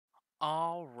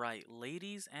All right,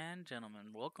 ladies and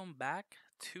gentlemen, welcome back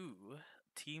to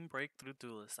Team Breakthrough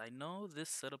Duelist. I know this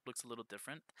setup looks a little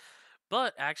different,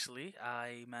 but actually,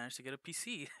 I managed to get a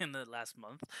PC in the last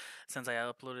month since I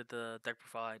uploaded the deck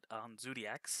profile on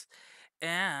Zodiacs,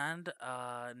 and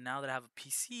now that I have a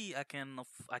PC, I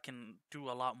can do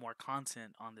a lot more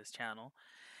content on this channel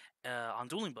on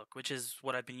Dueling Book, which is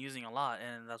what I've been using a lot,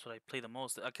 and that's what I play the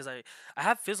most. Because I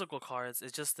have physical cards.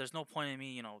 It's just there's no point in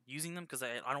me, using them because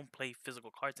I don't play physical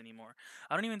cards anymore.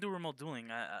 I don't even do remote dueling.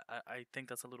 I think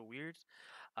that's a little weird,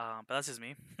 but that's just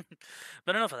me.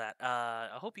 But enough of that.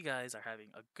 I hope you guys are having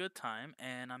a good time,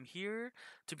 and I'm here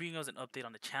to bring you guys an update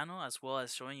on the channel as well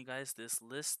as showing you guys this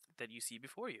list that you see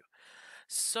before you.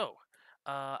 So,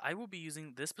 I will be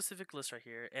using this specific list right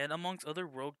here, and amongst other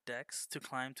rogue decks to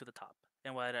climb to the top.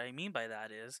 And what I mean by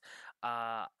that is,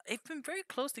 I've been very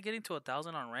close to getting to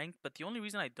 1,000 on rank, but the only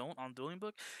reason I don't on Dueling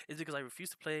Book is because I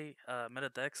refuse to play meta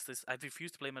decks. I've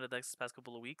refused to play meta decks this past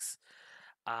couple of weeks.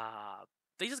 Uh,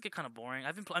 they just get kind of boring.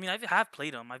 I have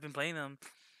played them. I've been playing them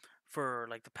for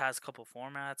like the past couple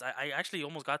formats. I actually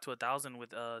almost got to 1,000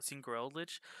 with Synchro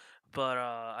Eldritch, but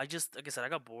I just like I said I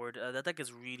got bored. That deck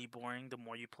is really boring the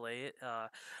more you play it. Not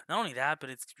only that, but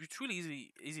it's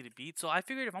really easy to beat. So I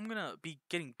figured if I'm gonna be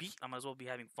getting beat, I might as well be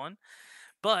having fun.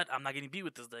 But I'm not getting beat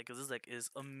with this deck because this deck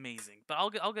is amazing. But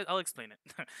I'll explain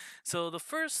it. So the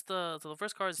first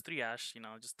card is 3 Ash.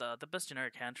 Just the best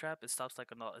generic hand trap. It stops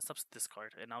this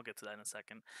card, and I'll get to that in a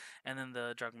second. And then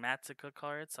the Dogmatika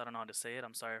cards. I don't know how to say it.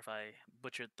 I'm sorry if I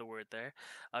butchered the word there.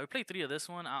 We played three of this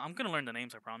one. I'm gonna learn the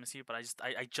names. I promise you. But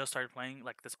I just started playing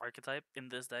like this archetype in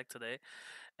this deck today,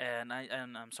 and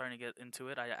I'm starting to get into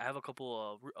it. I have a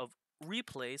couple of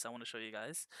replays I want to show you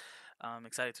guys. I'm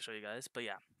excited to show you guys. But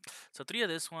yeah, so three of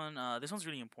this one. This one's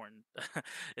really important.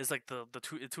 It's like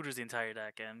it tutors the entire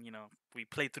deck, and we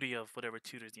play three of whatever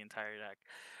tutors the entire deck.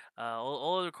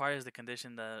 All it requires is the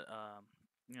condition that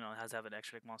it has to have an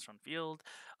extra deck monster on field.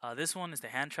 This one is the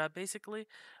hand trap basically.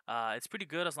 It's pretty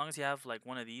good as long as you have like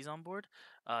one of these on board,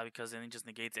 because then it just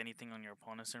negates anything on your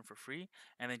opponent's turn for free,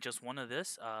 and then just one of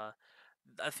this.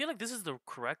 I feel like this is the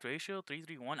correct ratio,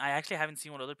 3-3-1. I actually haven't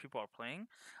seen what other people are playing.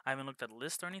 I haven't looked at the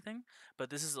list or anything, but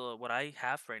this is what I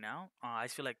have right now. I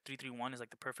feel like 3-3-1 is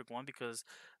like the perfect one because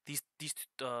these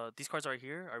cards right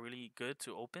here are really good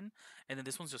to open, and then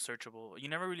this one's just searchable. You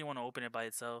never really want to open it by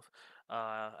itself.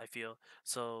 I feel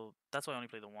so that's why I only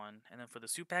play the one. And then for the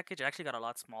suit package, I actually got a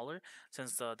lot smaller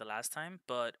since the last time,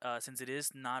 but since it is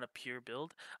not a pure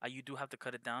build, you do have to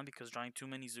cut it down because drawing too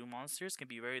many zoo monsters can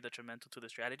be very detrimental to the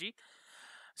strategy.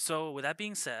 So with that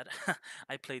being said,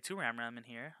 I play two Ram in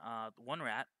here, one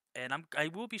Rat, and I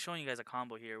will be showing you guys a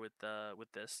combo here with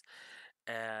this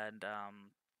and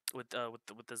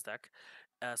with this deck.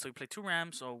 So we play two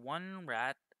Rams, so one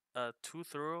Rat, two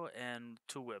Thorough, and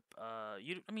two Whip. I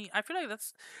feel like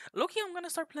that's Loki. I'm gonna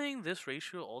start playing this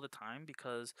ratio all the time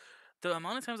because the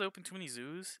amount of times I open too many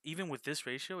zoos, even with this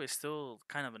ratio, is still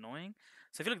kind of annoying.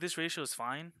 So I feel like this ratio is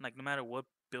fine, like no matter what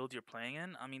build you're playing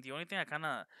in. I mean, the only thing I kind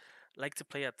of like to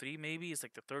play at three maybe is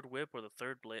like the third whip or the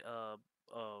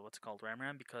what's it called,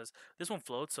 Ram because this one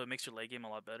floats, so it makes your late game a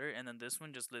lot better, and then this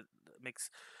one just makes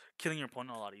killing your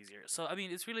opponent a lot easier. So I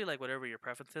mean, it's really like whatever your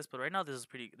preference is, but right now this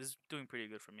is doing pretty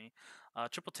good for me.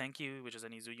 Triple Tenki, which is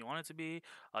any zoo you want it to be.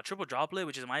 Triple Droplet,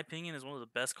 which is in my opinion is one of the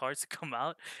best cards to come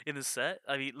out in the set.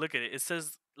 I mean, look at it. It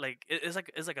says like it's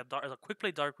like a quick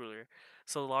play Dark Ruler,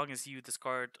 so long as you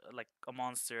discard like a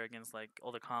monster against like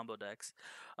all the combo decks.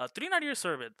 390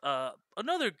 Servant,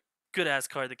 another good ass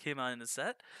card that came out in the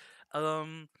set.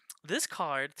 Um, this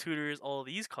card tutors all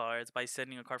these cards by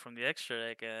sending a card from the extra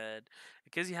deck, and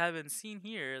because you haven't seen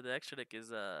here, the extra deck is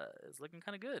looking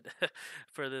kind of good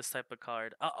for this type of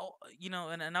card.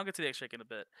 And I'll get to the extra deck in a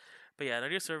bit. But yeah,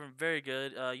 Nugget Servant very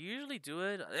good. You usually do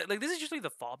it like this is usually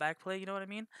the fallback play. You know what I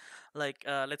mean? Like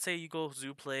let's say you go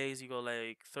zoo plays, you go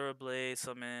like Thoroughblade,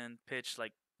 summon, pitch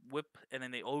like whip, and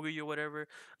then they ogre you or whatever.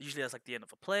 Usually that's like the end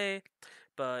of a play,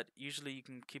 but usually you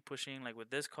can keep pushing. Like with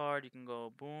this card, you can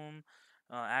go boom,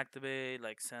 activate,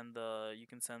 like you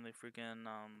can send the freaking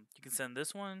you can send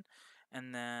this one,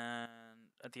 and then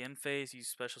at the end phase you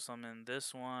special summon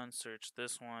this one, search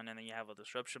this one, and then you have a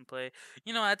disruption play.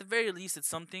 At the very least it's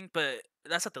something, but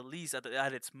that's at the least. At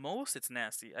its most, it's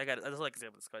nasty. That's all I can say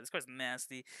about this card. This card's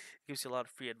nasty. It gives you a lot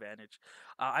of free advantage.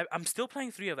 I'm still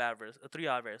playing three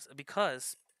Avarice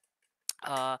because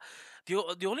uh,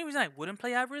 the only reason I wouldn't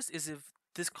play Avarice is if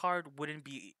this card wouldn't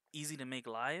be easy to make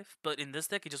live. But in this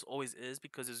deck, it just always is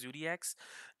because the Zodiacs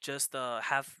just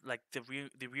have like the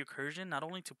recursion, not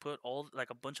only to put all like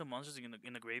a bunch of monsters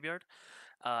in the graveyard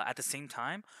at the same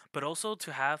time, but also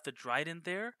to have the Dryden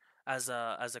there.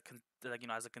 like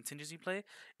as a contingency play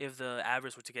if the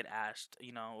average were to get ashed,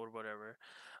 or whatever.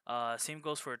 Same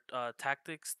goes for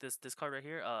tactics. This card right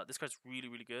here. This card's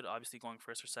really good. Obviously going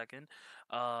first or second.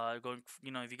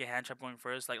 If you get hand trap going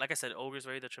first, like I said, ogre's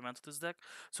very detrimental to this deck.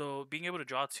 So being able to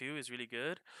draw two is really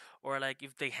good. Or like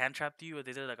if they hand trapped you, or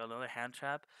they did like another hand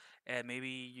trap, and maybe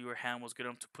your hand was good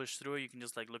enough to push through, you can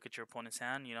just like look at your opponent's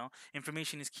hand.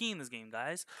 Information is key in this game,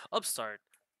 guys. Upstart.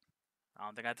 I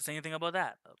don't think I have to say anything about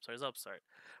that. Upstart is Upstart.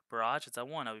 Barrage, it's at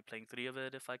one. I'll be playing three of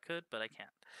it if I could, but I can't.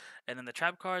 And then the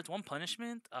trap cards, one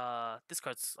punishment. This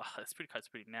card's this pretty card's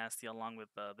pretty nasty. Along with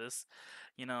this,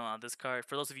 this card.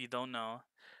 For those of you who don't know,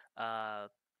 uh,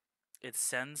 it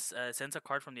sends a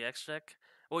card from the X deck.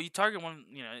 Well, you target one.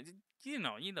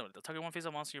 The target one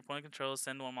face-up monster your opponent controls.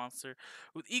 Send one monster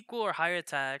with equal or higher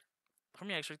attack from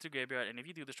your extract to graveyard, and if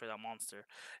you do, destroy that monster.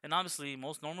 And obviously,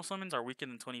 most normal summons are weaker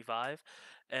than 25,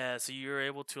 so you're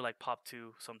able to like pop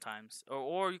two sometimes,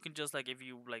 or you can just like if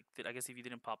you like, I guess if you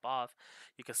didn't pop off,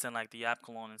 you can send like the app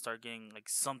cologne and start getting like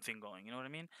something going. You know what I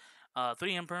mean?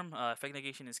 Three imperm effect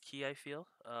negation is key. I feel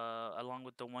along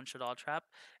with the one shot all trap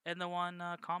and the one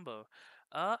combo.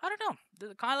 I don't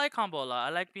know. I like combo a lot. I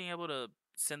like being able to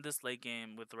send this late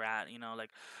game with rat.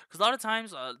 Like because a lot of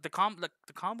times, the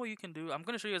combo you can do. I'm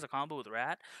gonna show you as a combo with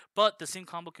rat, but the same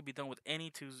combo could be done with any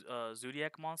two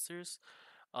zodiac monsters.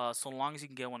 So long as you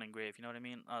can get one engraved, you know what I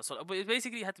mean. But it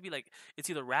basically had to be like it's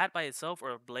either rat by itself or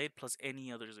a blade plus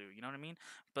any other zoo. You know what I mean?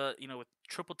 But with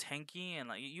triple tanky and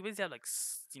like you basically have like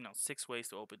 6 ways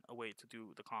to open a way to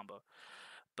do the combo.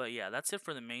 But yeah, that's it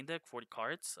for the main deck. 40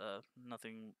 cards.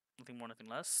 Nothing more, nothing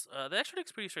less. The extra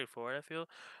deck's pretty straightforward. I feel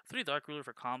 3 Dark Ruler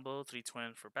for combo, 3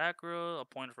 Twin for back row, a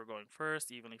pointer for going first,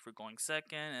 evenly for going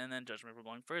second, and then Judgment for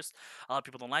going first. A lot of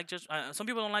people don't like Judgment. Some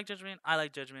people don't like Judgment. I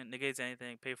like Judgment. Negates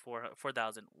anything. Pay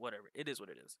 4,000. Whatever. It is what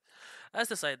it is. That's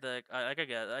the side deck. Like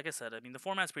I said, I mean the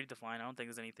format's pretty defined. I don't think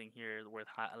there's anything here worth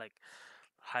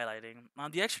highlighting.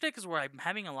 The extra deck is where I'm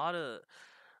having a lot of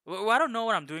I don't know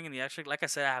what I'm doing in the extra. Like I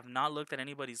said, I have not looked at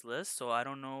anybody's list, so I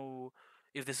don't know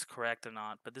if this is correct or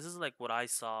not. But this is like what I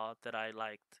saw that I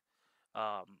liked.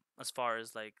 As far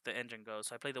as like the engine goes,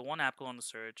 so I played the one Apple on the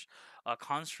Surge,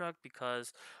 Construct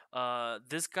because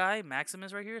this guy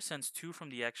Maximus right here sends two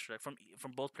from the extra deck,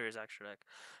 from both players' extra deck.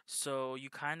 So you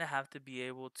kind of have to be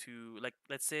able to like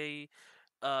let's say.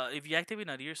 If you activate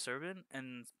Nadir Servant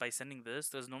and by sending this,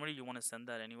 because normally you want to send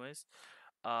that anyways,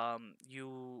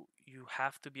 you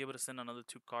have to be able to send another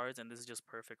two cards, and this is just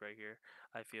perfect right here.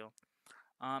 I feel.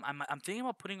 I'm thinking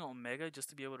about putting Omega just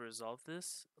to be able to resolve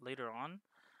this later on.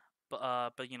 But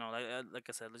like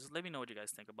I said, just let me know what you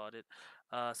guys think about it.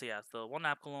 So yeah, the one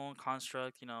app cologne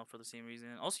construct, for the same reason.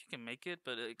 Also, you can make it,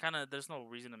 but it kind of there's no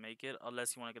reason to make it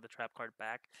unless you want to get the trap card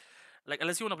back. Like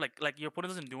unless you want to like your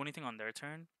opponent doesn't do anything on their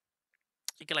turn,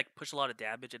 you can like push a lot of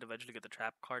damage and eventually get the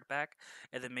trap card back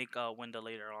and then make a window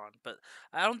later on. But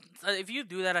I don't. If you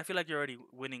do that, I feel like you're already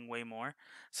winning way more.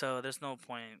 So there's no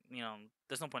point.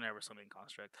 There's no point in ever summoning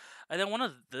construct. And then one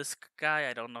of this guy,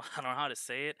 I don't know. I don't know how to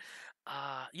say it.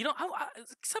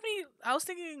 Somebody. I was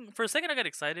thinking for a second. I got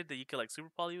excited that you could like super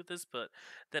poly with this, but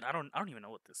then I don't. I don't even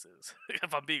know what this is.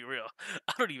 If I'm being real,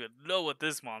 I don't even know what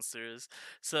this monster is.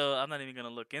 So I'm not even gonna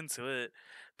look into it.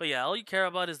 But yeah, all you care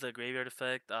about is the graveyard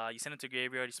effect. You send it to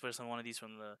graveyard. You split on one of these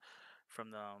from the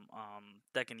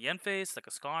deck in the end phase, like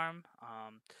a Scarm.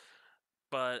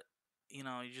 But you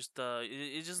just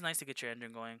it's just nice to get your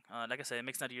engine going. Like I said, it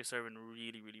makes Nadir Servant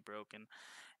really broken.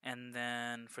 And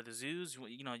then for the zoos,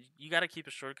 you gotta keep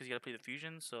it short because you gotta play the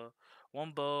fusion. So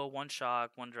one bow, one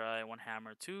shock, one dry, one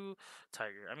hammer, two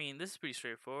tiger. I mean, this is pretty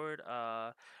straightforward.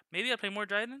 Maybe I'd play more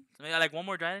Dryden. Maybe I like one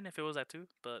more Dryden if it was at two,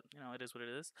 but it is what it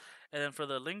is. And then for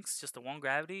the links, just the one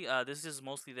gravity. This is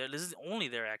mostly there. This is only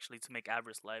there actually to make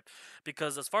Avarice life,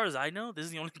 because as far as I know, this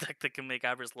is the only deck that can make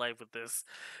Avarice life with this,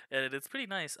 and it's pretty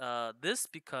nice. This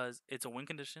because it's a win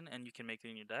condition and you can make it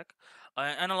in your deck.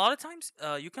 And a lot of times,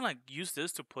 you can like use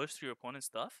this to push through your opponent's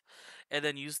stuff, and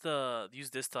then use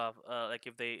this stuff. Like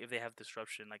if they have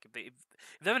disruption, like if they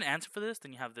have an answer for this,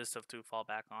 then you have this stuff to fall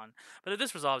back on. But if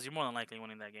this resolves, you're more than likely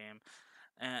winning that game.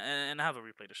 And I have a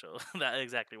replay to show that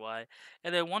exactly why.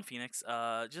 And then one Phoenix,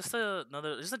 just a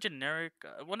generic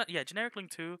one, yeah, generic link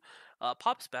two,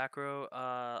 pops back row.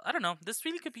 I don't know. This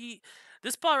really could be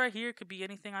this spot right here could be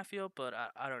anything I feel, but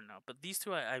I don't know. But these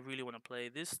two I really want to play.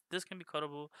 This can be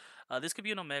cuttable. This could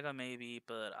be an Omega maybe,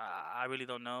 but I really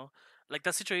don't know. Like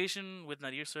that situation with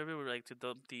Nadir Survey where like to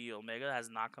dump the Omega has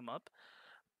not come up,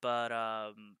 but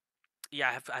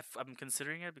yeah, I'm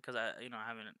considering it because I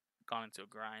haven't gone into a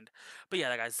grind. But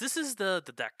yeah, guys, this is the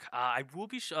deck. I will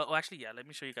be oh, actually, yeah, let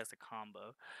me show you guys the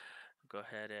combo. Go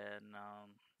ahead and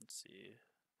let's see.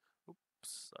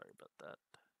 Sorry about that.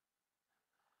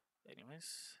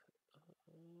 Anyways,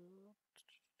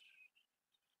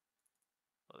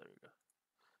 oh there we go.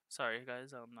 Sorry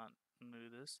guys, I'm not new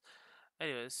to this.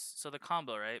 Anyways, so the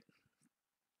combo, right?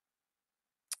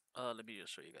 Let me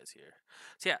just show you guys here.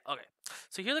 So yeah, okay.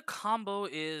 So here the combo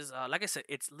is, like I said,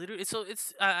 it's literally so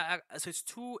it's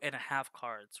 2.5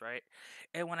 cards, right?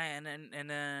 And when I and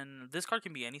then this card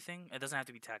can be anything. It doesn't have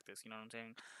to be tactics. You know what I'm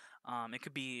saying? It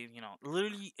could be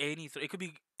literally anything. It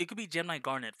could be Gemini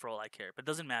Garnet for all I care, but it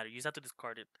doesn't matter. You just have to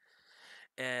discard it.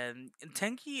 And in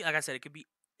Tenki, like I said, it could be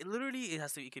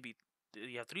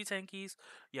you have three Tenkies,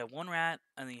 you have one rat,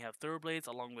 and then you have Thoroughblades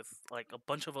along with like a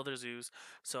bunch of other zoos.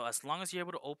 So as long as you're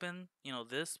able to open,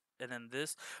 this and then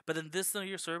this, but then this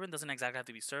your servant doesn't exactly have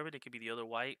to be servant. It could be the other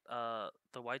white,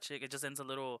 the white chick. It just ends a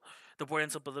little, the board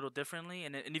ends up a little differently.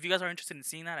 And if you guys are interested in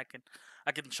seeing that,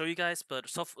 I can show you guys. But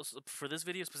for this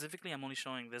video specifically, I'm only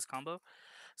showing this combo.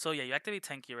 So yeah, you activate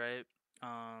Tenki, right?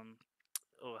 Um,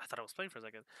 oh, I thought I was playing for a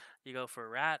second. You go for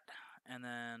Rat, and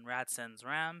then Rat sends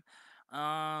Ram.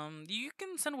 You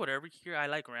can send whatever here. I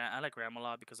like Ram. I like Ram a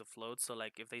lot because of floats. So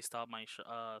like, if they stop my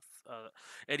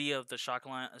any of the Shock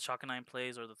line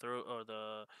plays or the throw or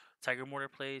the Tiger Mortar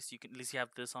plays, you can at least you have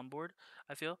this on board.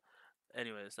 I feel.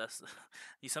 Anyways, that's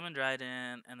you summon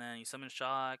Dryden and then you summon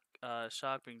Shock,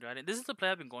 bring Dryden. This is the play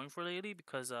I've been going for lately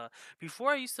because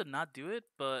before I used to not do it,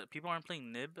 but people aren't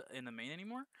playing Nib in the main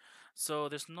anymore, so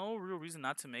there's no real reason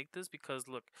not to make this because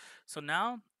look, so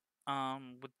now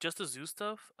with just the zoo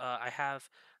stuff, I have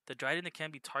the Dryden that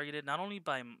can be targeted not only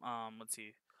by let's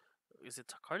see, is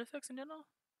it card effects in general?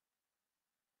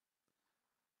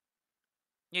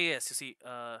 Yeah, yes, you see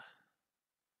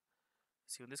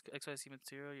when this XYZ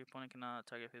material, your opponent cannot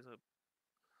target face.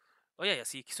 Oh yeah, yeah.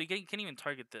 See, so you can't even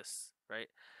target this, right?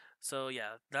 So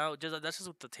yeah, now just that's just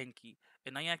with the tanky,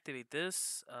 and now you activate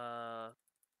this.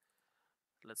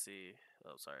 Let's see.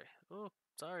 Oh, sorry. Oh,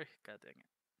 sorry. God dang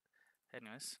it.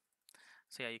 Anyways,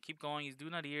 so yeah, you keep going. You do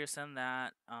not here, send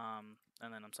that. And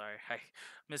then I'm sorry, I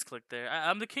misclicked there.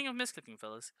 I'm the king of misclicking,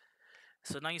 fellas.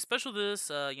 So now you special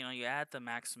this. You add the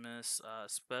Maximus.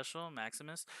 Special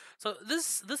Maximus. So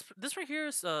this right here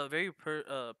is very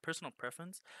personal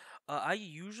preference. I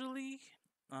usually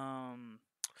um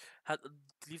have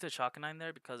leave the Shock 9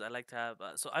 there because I like to have.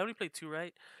 So I only play two,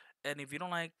 right? And if you don't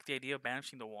like the idea of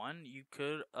banishing the one, you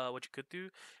could what you could do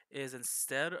is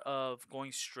instead of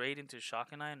going straight into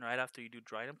Shock 9 right after you do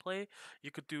Dryden play, you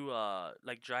could do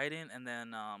like Dryden and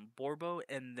then Borbo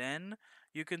and then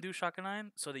you can do Shock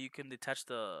 9 so that you can detach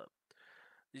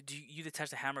you detach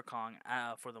the Hammer Kong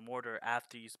for the mortar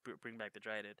after you bring back the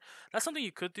Dryden. That's something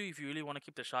you could do if you really want to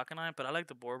keep the Shock 9, but I like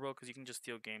the Borbo because you can just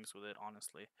steal games with it,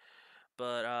 honestly.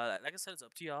 But like I said, it's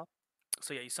up to y'all.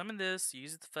 So yeah, you summon this, you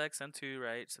use its effect, send two,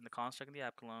 right? Send the construct and the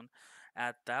app clone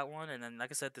at that one, and then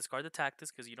like I said, discard the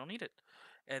tactics because you don't need it.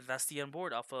 And that's the end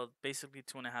board off of basically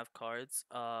 2.5 cards.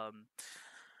 I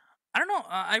don't know.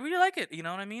 I really like it. You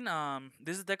know what I mean?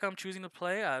 This is the deck I'm choosing to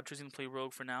play. I'm choosing to play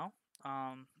Rogue for now.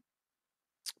 Um,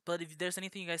 but if there's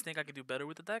anything you guys think I could do better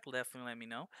with the deck, definitely let me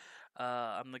know.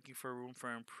 I'm looking for room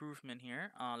for improvement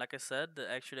here. Like I said,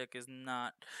 the extra deck is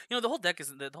not. The whole deck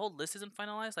isn't. The whole list isn't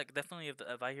finalized. Like definitely,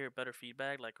 if I hear better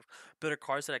feedback, like better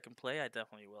cards that I can play, I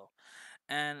definitely will.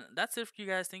 And that's it for you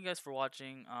guys. Thank you guys for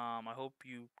watching. I hope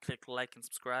you click like and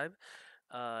subscribe.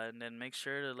 And then make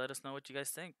sure to let us know what you guys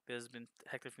think. This has been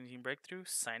Hector from Team Breakthrough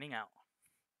signing out.